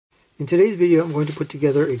In today's video, I'm going to put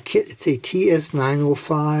together a kit. It's a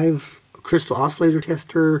TS-905 crystal oscillator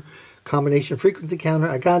tester, combination frequency counter.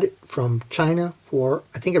 I got it from China for,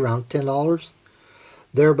 I think, around $10,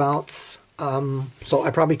 thereabouts. So I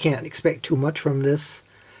probably can't expect too much from this.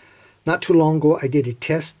 Not too long ago, I did a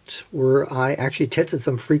test where I actually tested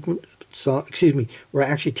some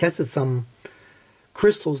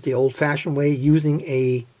crystals the old-fashioned way using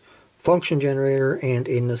a function generator and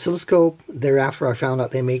an oscilloscope. Thereafter, I found out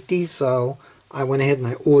they make these, so I went ahead and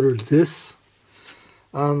I ordered this.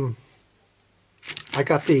 I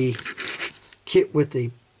got the kit with the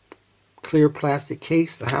clear plastic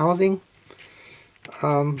case, the housing.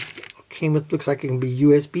 Came with, looks like it can be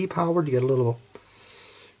USB powered. You got a little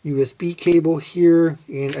USB cable here,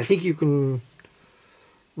 and I think you can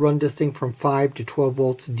run this thing from 5 to 12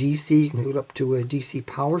 volts DC. You can hook it up to a DC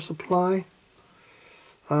power supply.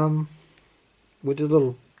 With this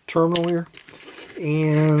little terminal here,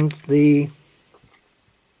 and the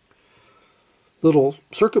little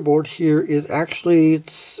circuit board here is actually,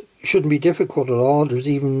 it shouldn't be difficult at all. There's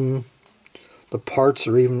even the parts,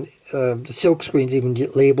 or even the silk screen's even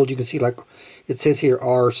labeled. You can see, like it says here,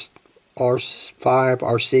 R5, R6,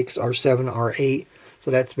 R7, R8. So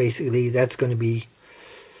that's basically, that's going to be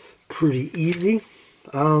pretty easy.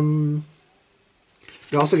 You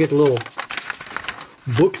also get the little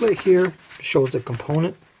booklet here. Shows the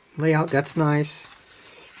component layout. That's nice.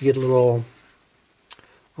 You get a little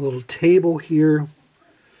table here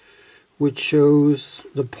which shows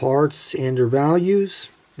the parts and their values.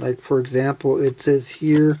 Like, for example, it says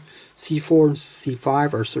here C4 and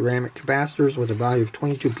C5 are ceramic capacitors with a value of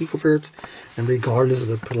 22 picofarads, and regardless of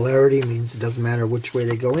the polarity, means it doesn't matter which way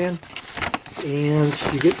they go in. And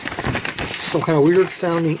you get some kind of weird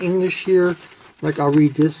sounding English here. Like, I'll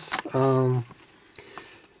read this.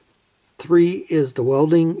 3 is the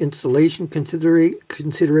welding installation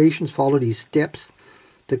considerations. Follow these steps.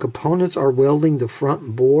 The components are welding the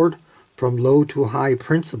front board from low to high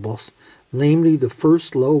principles, namely the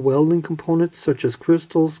first low welding components such as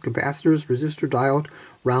crystals, capacitors, resistor, diode,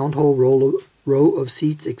 round hole, row of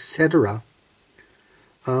seats, etc.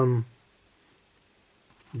 Then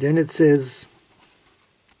it says,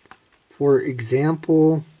 for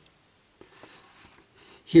example,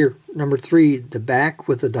 here, number 3, the back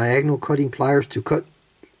with the diagonal cutting pliers to cut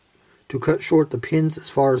short the pins as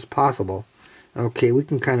far as possible. Okay, we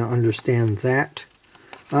can kind of understand that.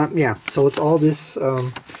 Yeah, so it's all this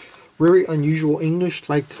very unusual English,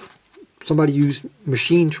 like somebody used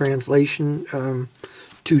machine translation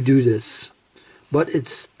to do this. But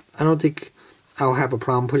it's, I don't think I'll have a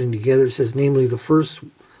problem putting together. It says, namely, the first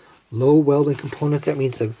low welding components. That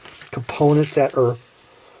means the components that are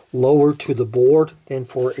lower to the board than,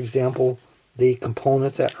 for example, the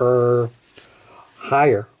components that are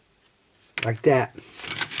higher, like that.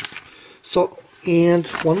 So, and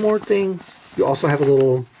one more thing, you also have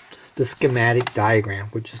the schematic diagram,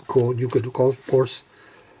 which is cool. You could, of course,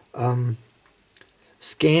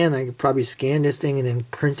 scan. I could probably scan this thing and then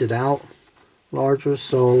print it out larger.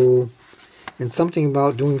 So, and something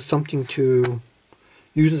about doing something to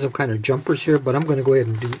using some kind of jumpers here, but I'm going to go ahead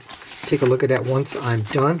and take a look at that once I'm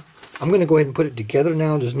done. I'm going to go ahead and put it together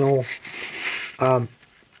now. There's no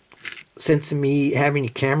sense in me having a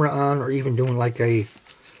camera on, or even doing like a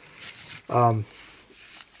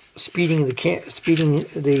speeding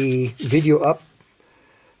the video up.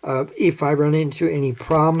 If I run into any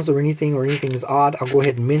problems or anything is odd, I'll go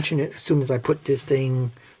ahead and mention it as soon as I put this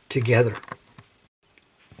thing together.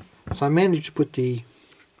 So I managed to put the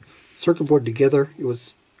circuit board together. It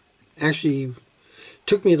was actually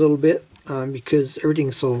took me a little bit because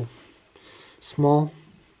everything's so small.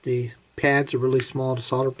 The pads are really small, the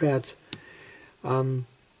solder pads. You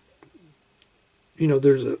know,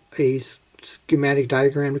 there's a schematic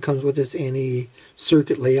diagram that comes with this and a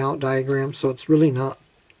circuit layout diagram, so it's really not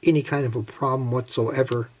any kind of a problem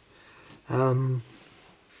whatsoever. And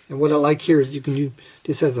what I like here is you can do,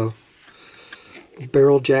 this has a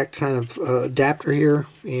barrel jack kind of adapter here,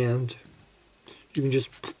 and you can just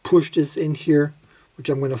push this in here, which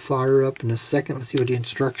I'm going to fire up in a second. Let's see what the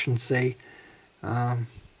instructions say. It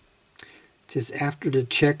says, after the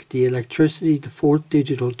check the electricity, the 4th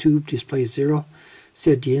digital tube displays 0.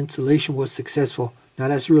 Said the installation was successful. Now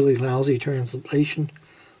that's really lousy translation,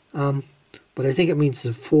 but I think it means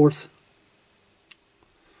the fourth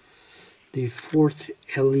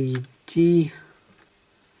LED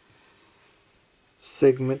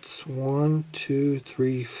segments 1, 2,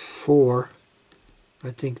 3, 4.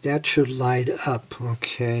 I think that should light up.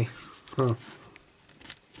 Okay.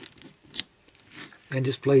 And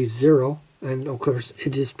displays 0, and of course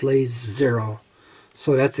it displays 0,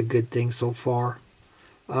 so that's a good thing so far.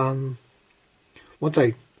 Once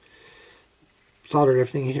I soldered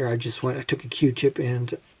everything in here, I took a Q-tip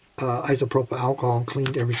and isopropyl alcohol and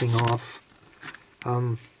cleaned everything off.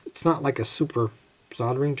 It's not like a super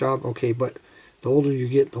soldering job, okay, but the older you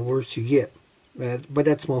get, the worse you get. But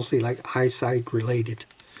that's mostly like eyesight related.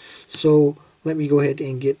 So let me go ahead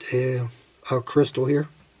and get a crystal here.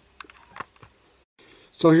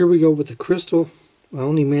 So here we go with the crystal. I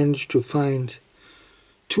only managed to find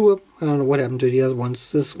two of them. I don't know what happened to the other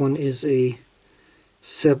ones. This one is a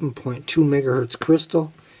 7.2 megahertz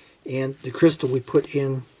crystal, and the crystal we put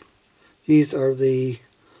in, these are the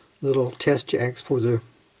little test jacks for the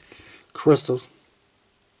crystals.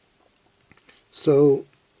 So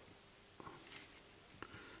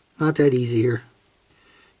not that easy here,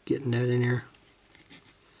 getting that in here.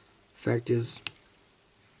 Fact is,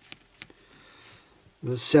 it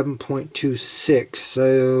was 7.26,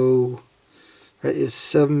 so that is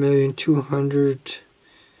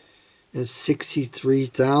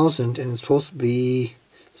 7,263,000, and it's supposed to be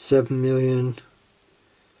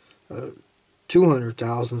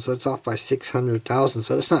 7,200,000, so it's off by 600,000.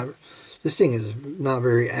 So it's not. This thing is not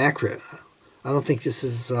very accurate. I don't think this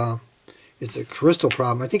is. It's a crystal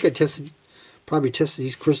problem. I think I probably tested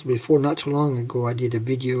these crystals before. Not too long ago, I did a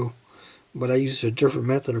video, but I used a different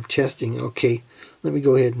method of testing. Okay, let me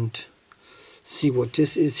go ahead and see what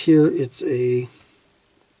this is here. It's a.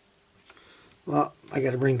 Well, I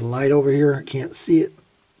got to bring the light over here. I can't see it.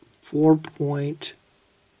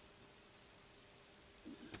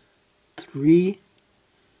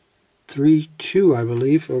 4.332, I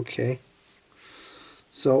believe. Okay.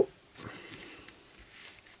 So,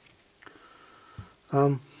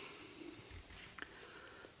 the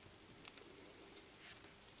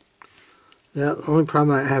only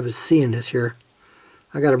problem I have is seeing this here.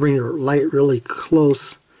 I got to bring the light really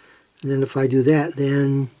close, and then if I do that,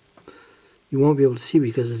 then you won't be able to see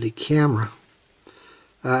because of the camera.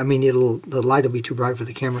 I mean, the light will be too bright for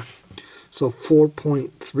the camera. So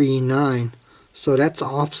 4.39. So that's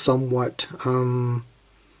off somewhat.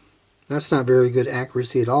 That's not very good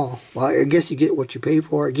accuracy at all. Well, I guess you get what you pay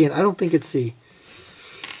for. Again, I don't think it's the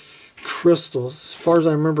crystals. As far as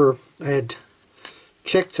I remember, I had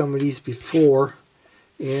checked some of these before,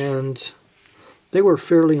 and they were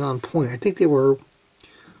fairly on point. I think they were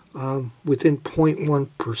within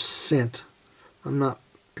 0.1%. I'm not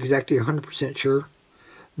exactly 100% sure.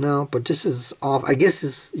 No, but this is off. I guess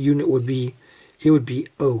this unit would be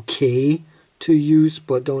okay to use,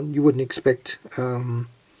 but you wouldn't expect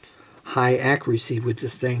high accuracy with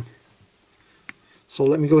this thing. So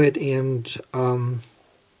let me go ahead and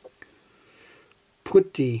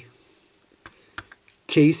put the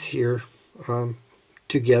case here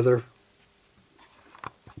together.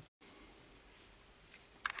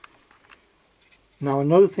 Now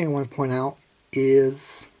another thing I want to point out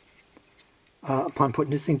is upon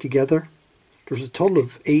putting this thing together, there's a total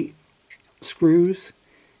of 8 screws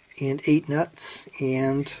and 8 nuts,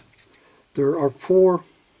 and there are 4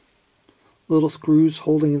 little screws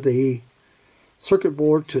holding the circuit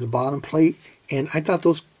board to the bottom plate, and I thought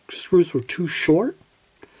those screws were too short,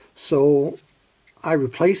 so I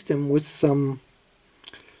replaced them with some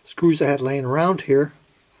screws I had laying around here.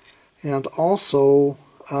 And also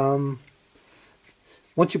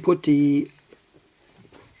once you put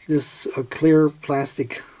this clear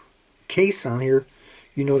plastic case on here,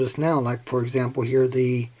 you notice now, like for example here,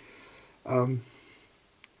 the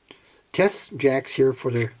test jacks here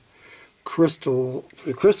for the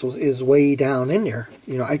crystals is way down in there.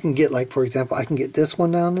 You know, I can get, like for example, I can get this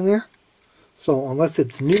one down in there. So unless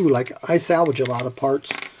it's new, like I salvage a lot of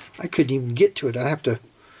parts, I couldn't even get to it.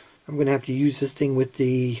 I'm going to have to use this thing with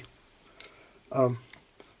the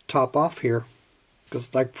top off here,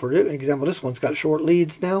 because like for example, this one's got short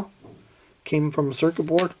leads now, came from a circuit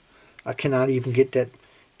board. I cannot even get that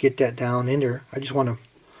down in there. I just want to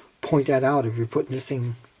point that out if you're putting this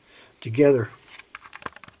thing together.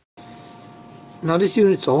 Now this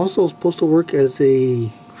unit's also supposed to work as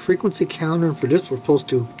a frequency counter. For this, we're supposed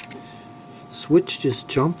to switch this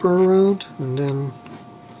jumper around, and then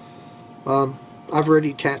I've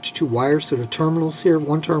already attached 2 wires to the terminals here.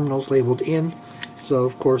 One terminal is labeled in, so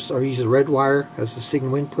of course I use a red wire as the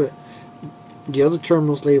signal input. The other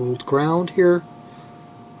terminal is labeled ground here,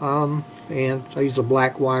 and I use a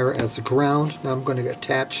black wire as the ground. Now I'm going to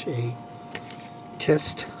attach a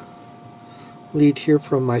test lead here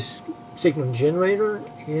from my signal generator,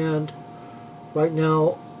 and right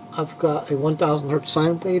now I've got a 1000 hertz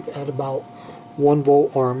sine wave at about 1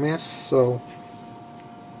 volt RMS, so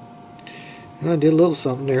I did a little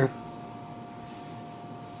something there.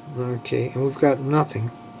 Okay, and we've got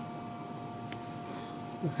nothing.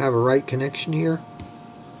 I have a right connection here.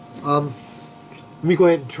 Let me go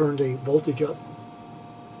ahead and turn the voltage up.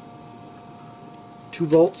 2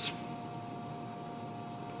 volts.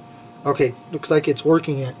 Okay, looks like it's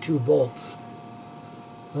working at 2 volts.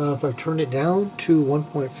 If I turn it down to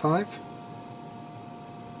 1.5.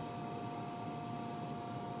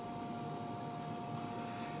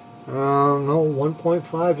 No,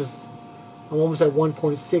 1.5 is, I'm almost at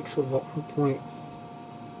 1.6. What about 1.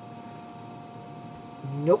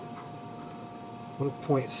 Nope.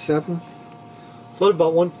 1.7. So at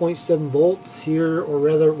about 1.7 volts here, or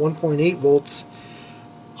rather 1.8 volts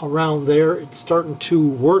around there. It's starting to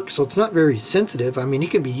work, so it's not very sensitive. I mean,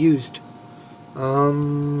 it can be used,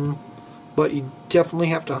 but you definitely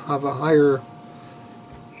have to have a higher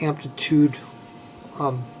amplitude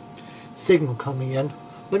signal coming in.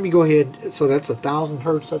 Let me go ahead. So that's 1,000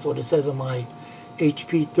 hertz. That's what it says on my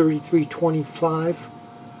HP 3325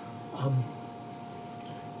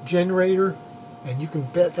 generator, and you can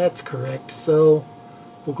bet that's correct. So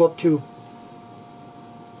we'll go up to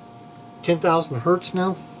 10,000 hertz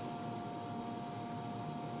now,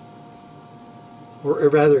 or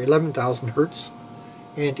rather 11,000 hertz,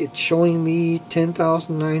 and it's showing me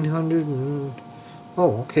 10,900 and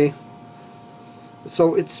oh, okay.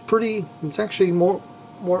 So it's actually more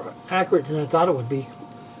accurate than I thought it would be.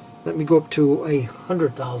 Let me go up to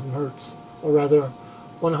 100,000 hertz, or rather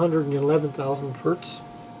 111,000 hertz.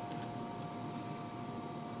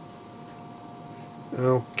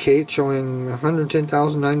 Okay, it's showing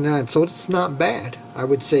 110,099, so it's not bad, I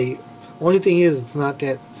would say. Only thing is, it's not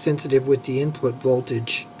that sensitive with the input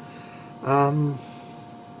voltage.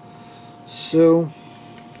 So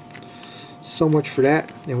much for that.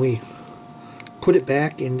 And we put it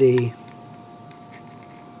back in the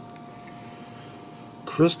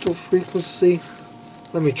crystal frequency.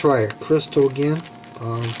 Let me try a crystal again.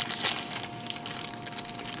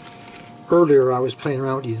 Earlier I was playing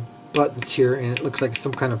around with these buttons here, and it looks like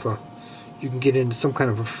some kind of you can get into some kind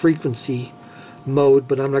of a frequency mode,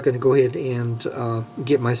 but I'm not going to go ahead and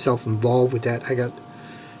get myself involved with that. I got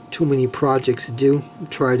too many projects to do.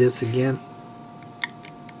 Try this again.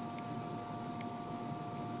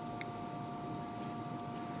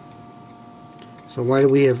 So why do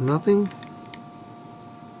we have nothing?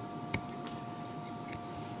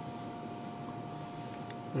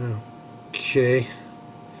 Okay.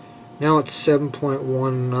 Now it's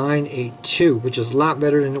 7.1982, which is a lot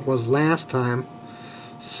better than it was last time.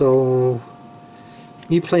 So,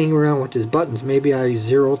 me playing around with these buttons, maybe I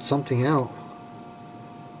zeroed something out.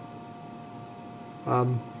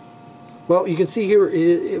 Well, you can see here,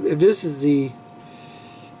 if this is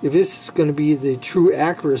going to be the true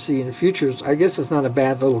accuracy in the futures, I guess it's not a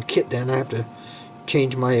bad little kit then. I have to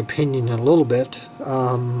change my opinion a little bit.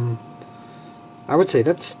 I would say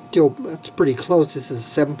that's pretty close. This is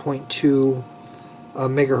 7.2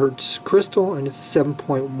 megahertz crystal, and it's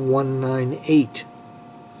 7.198.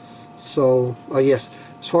 So yes,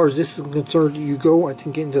 as far as this is concerned, you go, I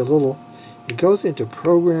think, into it goes into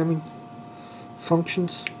programming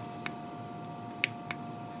functions.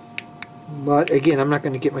 But again, I'm not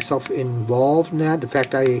going to get myself involved in that. In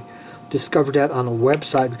fact, I discovered that on a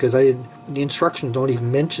website because the instructions don't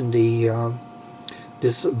even mention the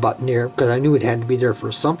this button there, because I knew it had to be there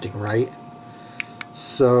for something, right?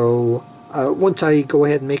 So once I go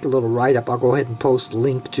ahead and make a little write-up, I'll go ahead and post a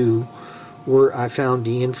link to where I found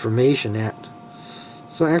the information at.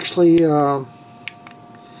 So actually,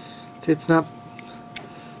 it's not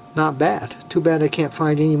bad. Too bad I can't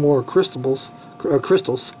find any more crystals.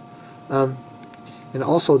 And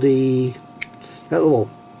also that little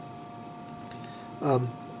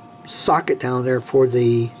socket down there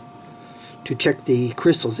to check the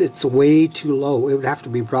crystals, it's way too low. It would have to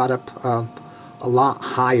be brought up a lot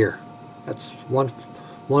higher. That's one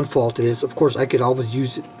fault it is. Of course, I could always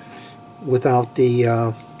use it without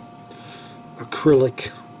the acrylic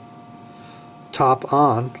top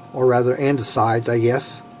on, or rather andesides, I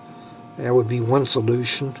guess. That would be one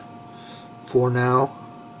solution for now.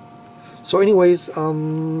 So anyways,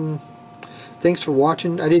 thanks for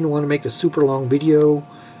watching. I didn't want to make a super long video.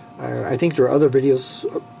 I think there are other videos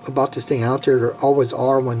about this thing out there. There always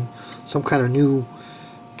are when some kind of new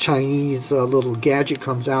Chinese little gadget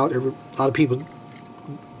comes out. A lot of people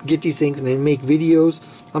get these things and they make videos.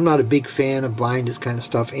 I'm not a big fan of buying this kind of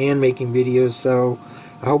stuff and making videos, so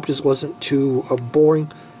I hope this wasn't too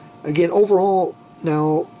boring. Again, overall,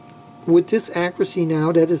 now with this accuracy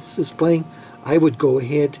now that it's displaying, I could go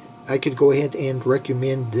ahead and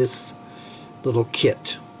recommend this little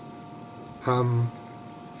kit.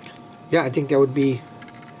 Yeah, I think that would be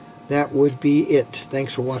it.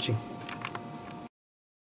 Thanks for watching.